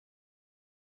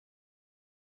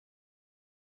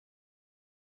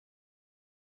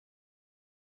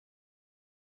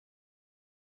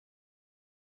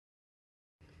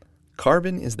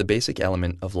Carbon is the basic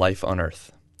element of life on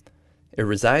Earth. It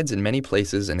resides in many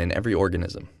places and in every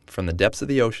organism, from the depths of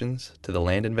the oceans to the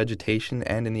land and vegetation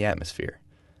and in the atmosphere.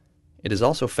 It is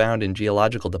also found in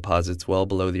geological deposits well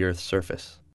below the Earth's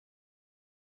surface.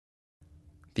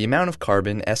 The amount of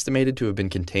carbon estimated to have been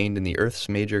contained in the Earth's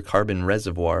major carbon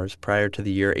reservoirs prior to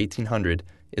the year 1800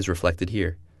 is reflected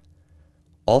here.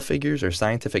 All figures are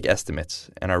scientific estimates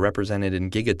and are represented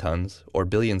in gigatons or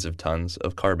billions of tons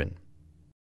of carbon.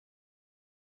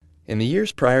 In the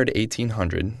years prior to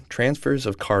 1800, transfers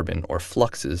of carbon, or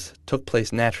fluxes, took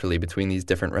place naturally between these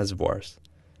different reservoirs.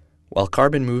 While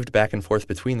carbon moved back and forth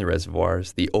between the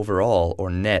reservoirs, the overall, or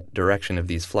net, direction of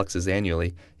these fluxes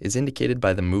annually is indicated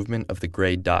by the movement of the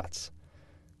gray dots.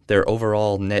 Their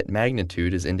overall net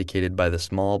magnitude is indicated by the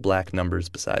small black numbers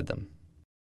beside them.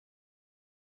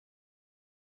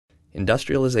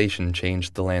 Industrialization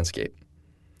changed the landscape.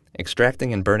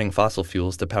 Extracting and burning fossil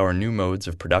fuels to power new modes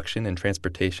of production and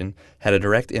transportation had a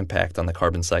direct impact on the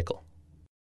carbon cycle.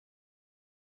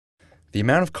 The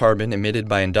amount of carbon emitted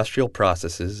by industrial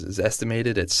processes is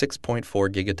estimated at 6.4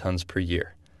 gigatons per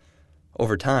year.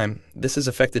 Over time, this has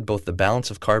affected both the balance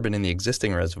of carbon in the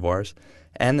existing reservoirs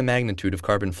and the magnitude of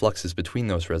carbon fluxes between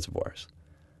those reservoirs.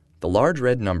 The large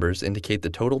red numbers indicate the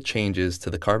total changes to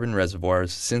the carbon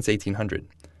reservoirs since 1800.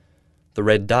 The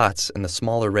red dots and the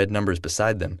smaller red numbers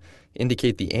beside them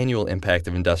indicate the annual impact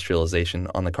of industrialization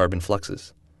on the carbon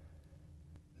fluxes.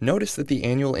 Notice that the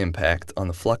annual impact on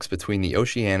the flux between the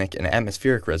oceanic and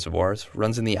atmospheric reservoirs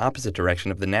runs in the opposite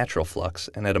direction of the natural flux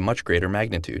and at a much greater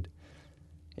magnitude.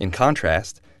 In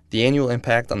contrast, the annual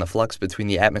impact on the flux between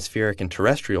the atmospheric and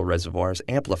terrestrial reservoirs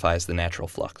amplifies the natural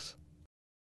flux.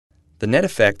 The net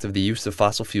effect of the use of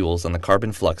fossil fuels on the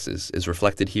carbon fluxes is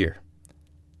reflected here.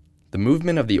 The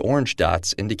movement of the orange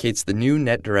dots indicates the new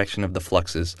net direction of the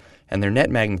fluxes, and their net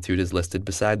magnitude is listed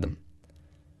beside them.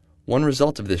 One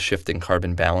result of this shift in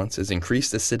carbon balance is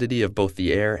increased acidity of both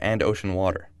the air and ocean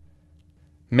water.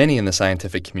 Many in the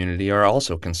scientific community are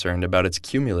also concerned about its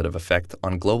cumulative effect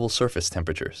on global surface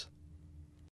temperatures.